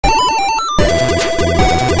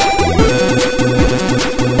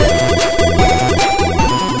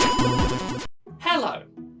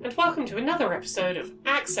episode of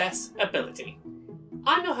Accessibility.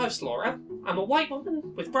 I'm your host Laura. I'm a white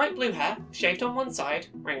woman with bright blue hair, shaved on one side,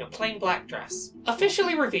 wearing a plain black dress.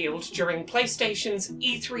 Officially revealed during PlayStation's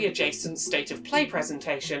E3 adjacent State of Play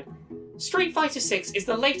presentation, Street Fighter 6 is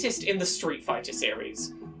the latest in the Street Fighter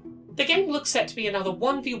series. The game looks set to be another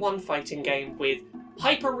 1v1 fighting game with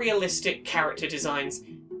hyper-realistic character designs,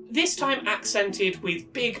 this time accented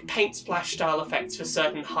with big paint splash style effects for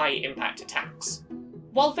certain high-impact attacks.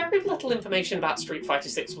 While very little information about Street Fighter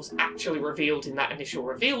 6 was actually revealed in that initial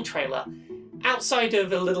reveal trailer, outside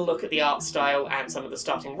of a little look at the art style and some of the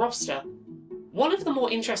starting roster, one of the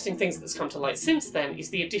more interesting things that's come to light since then is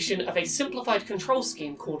the addition of a simplified control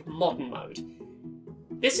scheme called Modern Mode.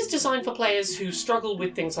 This is designed for players who struggle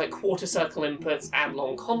with things like quarter circle inputs and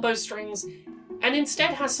long combo strings, and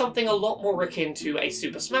instead has something a lot more akin to a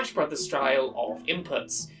Super Smash Bros. Style of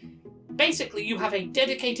inputs. Basically, you have a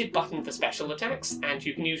dedicated button for special attacks, and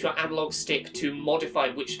you can use your analog stick to modify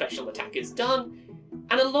which special attack is done,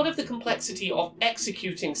 and a lot of the complexity of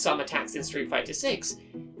executing some attacks in Street Fighter 6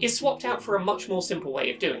 is swapped out for a much more simple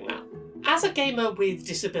way of doing that. As a gamer with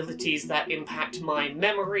disabilities that impact my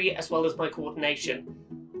memory as well as my coordination,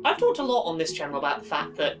 I've talked a lot on this channel about the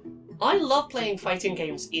fact that I love playing fighting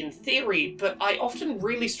games in theory, but I often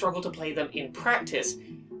really struggle to play them in practice,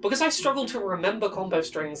 because I struggle to remember combo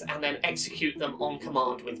strings and then execute them on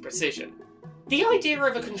command with precision. The idea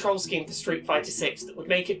of a control scheme for Street Fighter 6 that would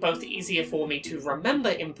make it both easier for me to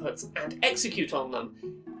remember inputs and execute on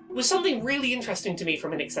them was something really interesting to me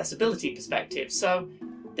from an accessibility perspective, so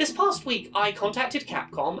this past week I contacted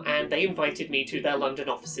Capcom and they invited me to their London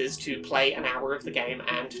offices to play an hour of the game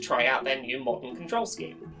and to try out their new modern control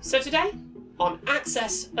scheme. So today, on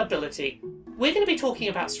Accessibility, we're going to be talking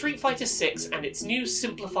about Street Fighter 6 and its new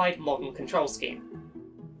simplified modern control scheme.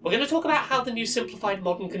 We're going to talk about how the new simplified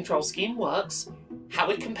modern control scheme works,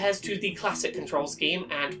 how it compares to the classic control scheme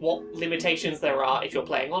and what limitations there are if you're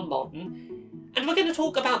playing on modern, and we're going to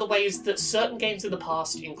talk about the ways that certain games in the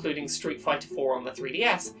past, including Street Fighter 4 on the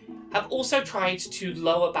 3DS, have also tried to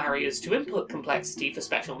lower barriers to input complexity for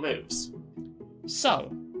special moves.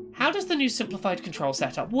 So, how does the new simplified control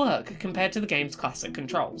setup work compared to the game's classic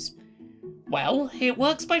controls? Well, it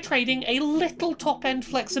works by trading a little top-end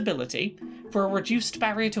flexibility for a reduced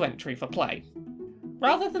barrier to entry for play.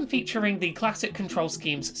 Rather than featuring the classic control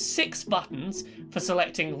scheme's 6 buttons for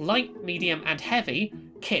selecting light, medium, and heavy,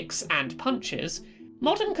 kicks and punches,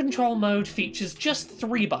 modern control mode features just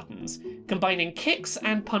 3 buttons, combining kicks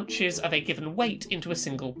and punches of a given weight into a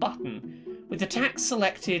single button, with attacks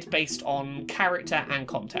selected based on character and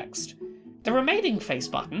context. The remaining face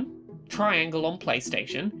button, triangle on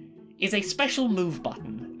PlayStation, is a special move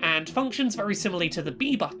button, and functions very similarly to the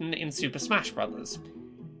B button in Super Smash Bros.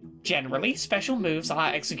 Generally, special moves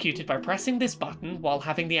are executed by pressing this button while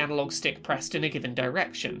having the analog stick pressed in a given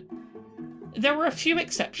direction. There are a few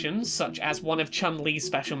exceptions, such as one of Chun-Li's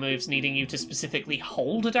special moves needing you to specifically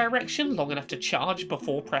hold a direction long enough to charge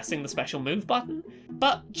before pressing the special move button,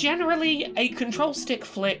 but generally, a control stick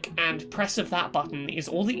flick and press of that button is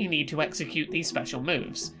all that you need to execute these special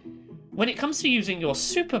moves. When it comes to using your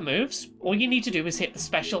super moves, all you need to do is hit the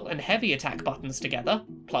special and heavy attack buttons together,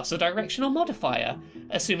 plus a directional modifier,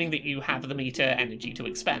 assuming that you have the meter energy to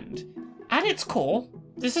expend. At its core,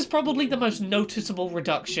 this is probably the most noticeable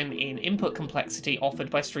reduction in input complexity offered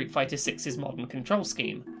by Street Fighter 6's modern control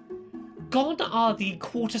scheme. Gone are the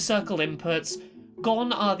quarter circle inputs,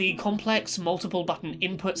 gone are the complex multiple button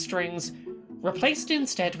input strings, replaced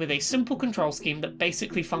instead with a simple control scheme that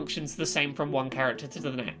basically functions the same from one character to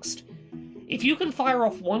the next. If you can fire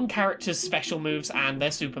off one character's special moves and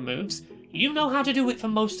their super moves, you know how to do it for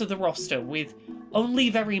most of the roster, with only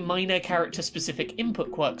very minor character-specific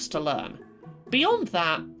input quirks to learn. Beyond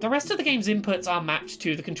that, the rest of the game's inputs are mapped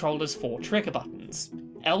to the controller's 4 trigger buttons.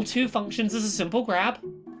 L2 functions as a simple grab.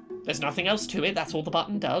 There's nothing else to it, that's all the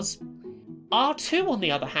button does. R2, on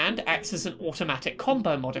the other hand, acts as an automatic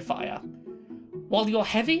combo modifier. While your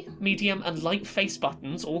heavy, medium, and light face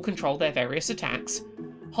buttons all control their various attacks,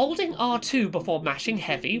 holding R2 before mashing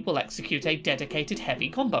heavy will execute a dedicated heavy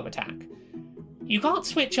combo attack. You can't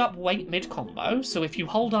switch up weight mid-combo, so if you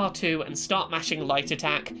hold R2 and start mashing light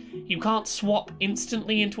attack, you can't swap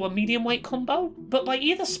instantly into a medium weight combo, but by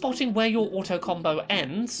either spotting where your auto combo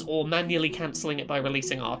ends, or manually cancelling it by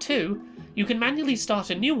releasing R2, you can manually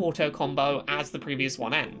start a new auto combo as the previous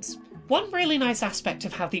one ends. One really nice aspect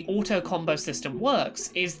of how the auto combo system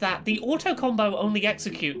works is that the auto combo only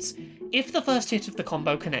executes if the first hit of the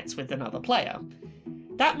combo connects with another player.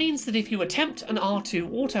 That means that if you attempt an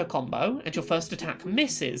R2 auto combo and your first attack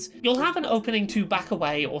misses, you'll have an opening to back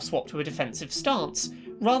away or swap to a defensive stance,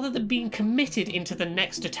 rather than being committed into the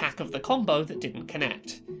next attack of the combo that didn't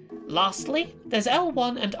connect. Lastly, there's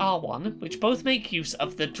L1 and R1, which both make use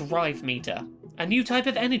of the drive meter, a new type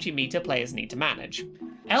of energy meter players need to manage.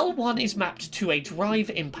 L1 is mapped to a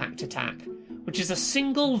drive impact attack, which is a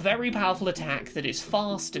single, very powerful attack that is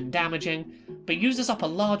fast and damaging, but uses up a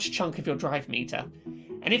large chunk of your drive meter.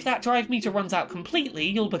 And if that drive meter runs out completely,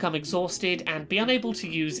 you'll become exhausted and be unable to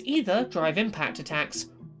use either drive impact attacks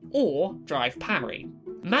or drive parry.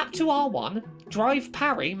 Mapped to R1, drive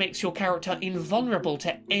parry makes your character invulnerable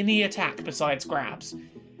to any attack besides grabs.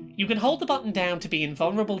 You can hold the button down to be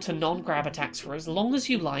invulnerable to non-grab attacks for as long as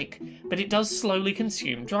you like, but it does slowly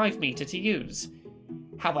consume drive meter to use.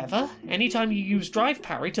 However, anytime you use drive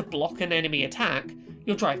parry to block an enemy attack,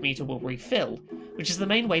 your drive meter will refill, which is the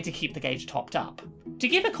main way to keep the gauge topped up. To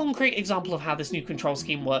give a concrete example of how this new control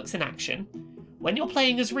scheme works in action, when you're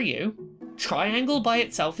playing as Ryu, triangle by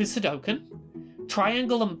itself is Sudoken,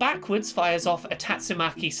 triangle and backwards fires off a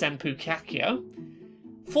Tatsumaki Senpu Kyakyo,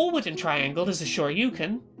 forward and triangle is a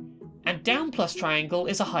Shoryuken, and down plus triangle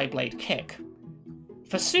is a high blade kick.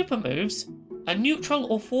 For super moves, a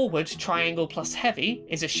neutral or forward triangle plus heavy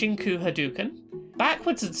is a Shinku Hadouken,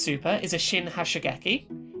 backwards and super is a Shin Hashigeki,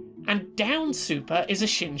 and down super is a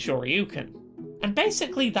Shin Shoryuken. And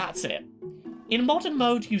basically that's it. In modern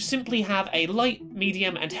mode, you simply have a light,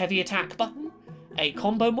 medium, and heavy attack button, a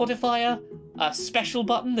combo modifier, a special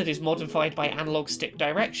button that is modified by analog stick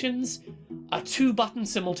directions, a 2-button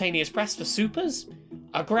simultaneous press for supers,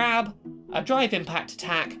 a grab, a drive impact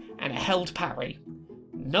attack, and a held parry.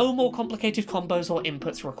 No more complicated combos or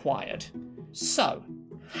inputs required. So,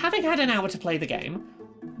 having had an hour to play the game,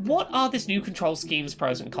 what are this new control scheme's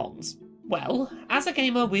pros and cons? Well, as a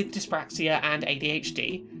gamer with dyspraxia and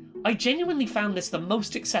ADHD, I genuinely found this the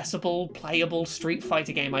most accessible, playable Street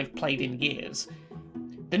Fighter game I've played in years.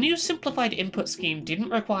 The new simplified input scheme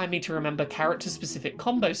didn't require me to remember character-specific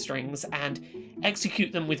combo strings and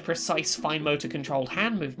execute them with precise fine motor controlled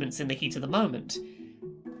hand movements in the heat of the moment.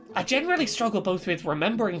 I generally struggle both with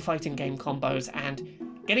remembering fighting game combos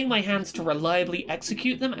and getting my hands to reliably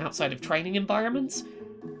execute them outside of training environments,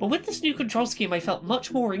 but with this new control scheme I felt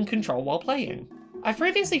much more in control while playing. I've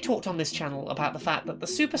previously talked on this channel about the fact that the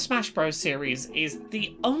Super Smash Bros. Series is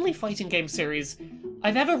the only fighting game series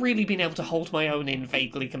I've ever really been able to hold my own in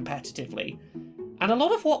vaguely competitively, and a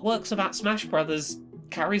lot of what works about Smash Bros.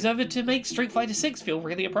 Carries over to make Street Fighter 6 feel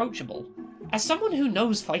really approachable. As someone who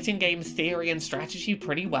knows fighting game theory and strategy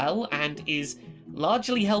pretty well, and is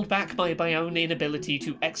largely held back by my own inability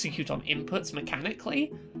to execute on inputs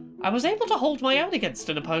mechanically, I was able to hold my own against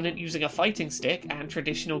an opponent using a fighting stick and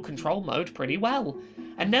traditional control mode pretty well,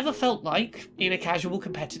 and never felt like, in a casual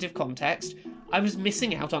competitive context, I was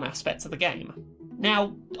missing out on aspects of the game.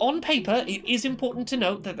 Now, on paper, it is important to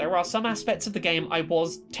note that there are some aspects of the game I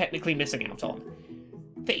was technically missing out on.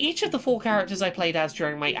 For each of the 4 characters I played as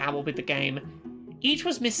during my hour with the game, each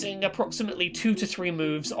was missing approximately 2 to 3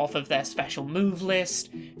 moves off of their special move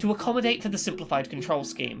list to accommodate for the simplified control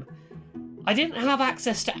scheme. I didn't have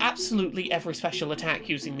access to absolutely every special attack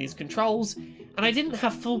using these controls, and I didn't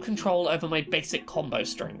have full control over my basic combo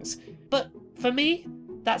strings, but for me,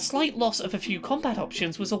 that slight loss of a few combat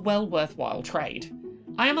options was a well worthwhile trade.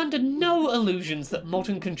 I am under no illusions that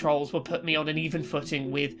modern controls will put me on an even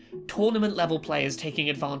footing with tournament-level players taking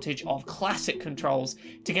advantage of classic controls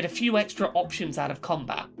to get a few extra options out of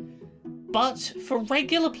combat. But for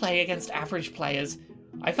regular play against average players,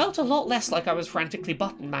 I felt a lot less like I was frantically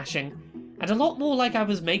button mashing, and a lot more like I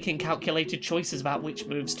was making calculated choices about which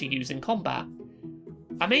moves to use in combat.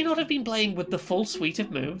 I may not have been playing with the full suite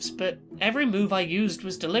of moves, but every move I used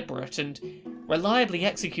was deliberate and reliably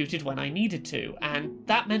executed when I needed to, and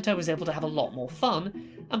that meant I was able to have a lot more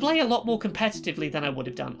fun and play a lot more competitively than I would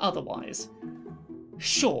have done otherwise.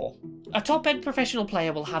 Sure, a top-end professional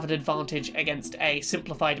player will have an advantage against a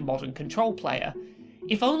simplified modern control player,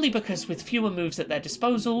 if only because with fewer moves at their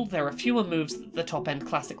disposal, there are fewer moves that the top-end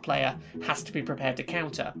classic player has to be prepared to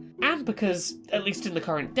counter, and because, at least in the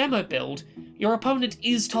current demo build, your opponent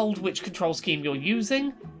is told which control scheme you're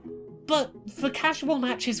using. But for casual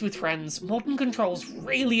matches with friends, Modern Controls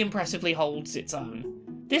really impressively holds its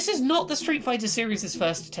own. This is not the Street Fighter series'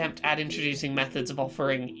 first attempt at introducing methods of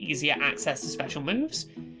offering easier access to special moves.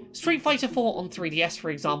 Street Fighter 4 on 3DS, for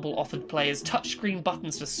example, offered players touchscreen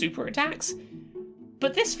buttons for super attacks,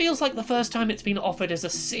 but this feels like the first time it's been offered as a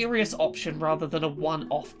serious option rather than a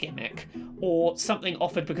one-off gimmick, or something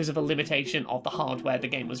offered because of a limitation of the hardware the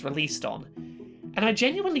game was released on. And I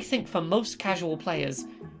genuinely think for most casual players,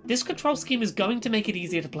 this control scheme is going to make it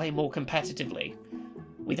easier to play more competitively.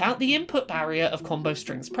 Without the input barrier of combo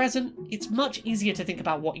strings present, it's much easier to think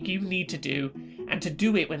about what you need to do, and to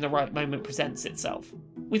do it when the right moment presents itself.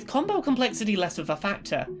 With combo complexity less of a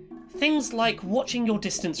factor, things like watching your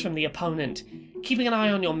distance from the opponent, keeping an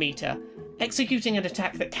eye on your meter, executing an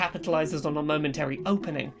attack that capitalizes on a momentary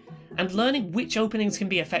opening, and learning which openings can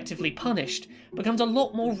be effectively punished becomes a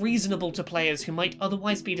lot more reasonable to players who might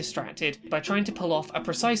otherwise be distracted by trying to pull off a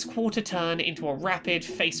precise quarter turn into a rapid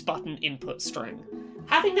face button input string.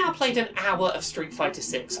 Having now played an hour of Street Fighter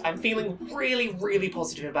 6, I'm feeling really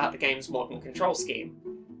positive about the game's modern control scheme.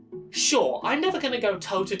 Sure, I'm never going to go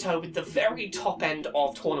toe-to-toe with the very top end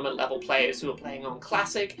of tournament-level players who are playing on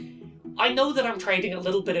Classic. I know that I'm trading a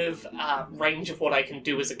little bit of range of what I can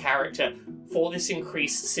do as a character for this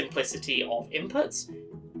increased simplicity of inputs,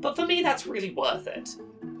 but for me that's really worth it.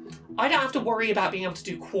 I don't have to worry about being able to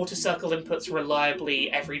do quarter circle inputs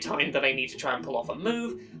reliably every time that I need to try and pull off a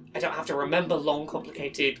move. I don't have to remember long,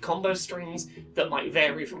 complicated combo strings that might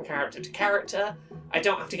vary from character to character. I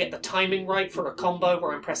don't have to get the timing right for a combo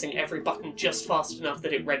where I'm pressing every button just fast enough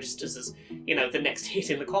that it registers as, the next hit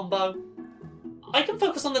in the combo. I can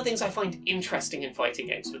focus on the things I find interesting in fighting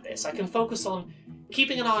games with this. I can focus on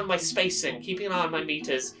keeping an eye on my spacing, keeping an eye on my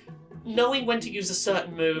meters, knowing when to use a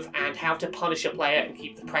certain move and how to punish a player and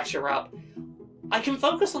keep the pressure up. I can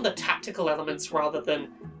focus on the tactical elements rather than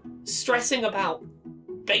stressing about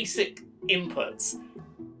basic inputs.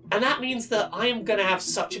 And that means that I am going to have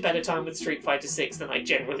such a better time with Street Fighter 6 than I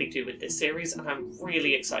generally do with this series, and I'm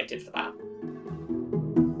really excited for that.